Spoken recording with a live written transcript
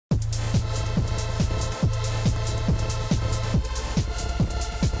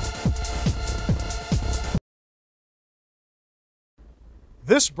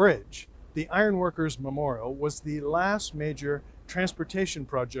This bridge, the Ironworkers Memorial, was the last major transportation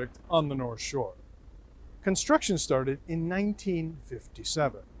project on the North Shore. Construction started in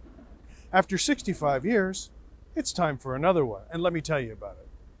 1957. After 65 years, it's time for another one, and let me tell you about it.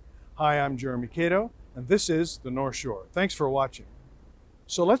 Hi, I'm Jeremy Cato, and this is the North Shore. Thanks for watching.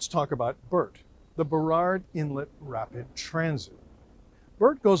 So let's talk about BIRT, the Burrard Inlet Rapid Transit.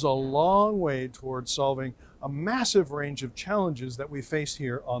 BIRT goes a long way towards solving a massive range of challenges that we face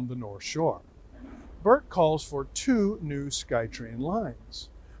here on the North Shore. BIRT calls for 2 new SkyTrain lines.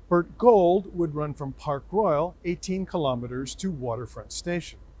 BIRT Gold would run from Park Royal 18 kilometers to Waterfront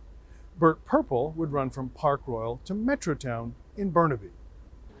Station. BIRT Purple would run from Park Royal to Metrotown in Burnaby.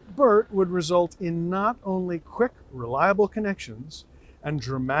 BIRT would result in not only quick, reliable connections and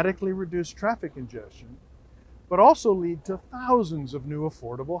dramatically reduce traffic congestion, but also lead to thousands of new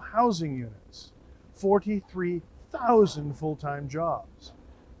affordable housing units, 43,000 full-time jobs,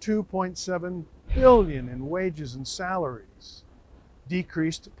 $2.7 billion in wages and salaries,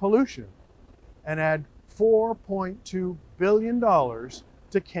 decreased pollution, and add $4.2 billion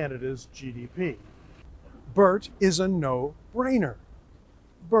to Canada's GDP. BIRT is a no-brainer.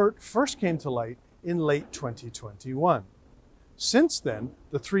 BIRT first came to light in late 2021. Since then,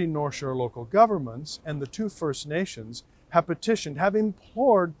 the 3 North Shore local governments and the 2 First Nations have petitioned, have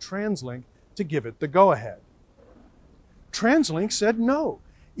implored TransLink to give it the go-ahead. TransLink said no,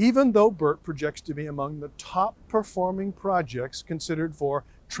 even though BIRT projects to be among the top performing projects considered for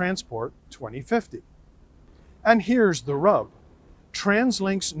Transport 2050. And here's the rub.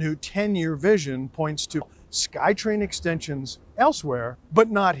 TransLink's new 10-year vision points to SkyTrain extensions elsewhere,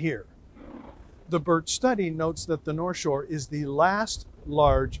 but not here. The BIRT study notes that the North Shore is the last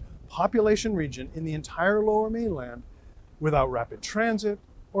large population region in the entire Lower Mainland without rapid transit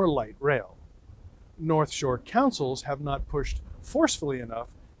or light rail. North Shore councils have not pushed forcefully enough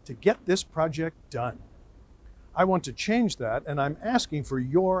to get this project done. I want to change that, and I'm asking for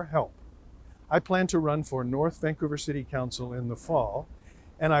your help. I plan to run for North Vancouver City Council in the fall,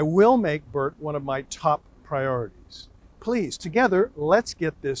 and I will make BIRT one of my top priorities. Please, together, let's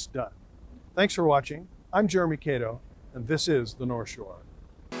get this done. Thanks for watching. I'm Jeremy Cato, and this is the North Shore.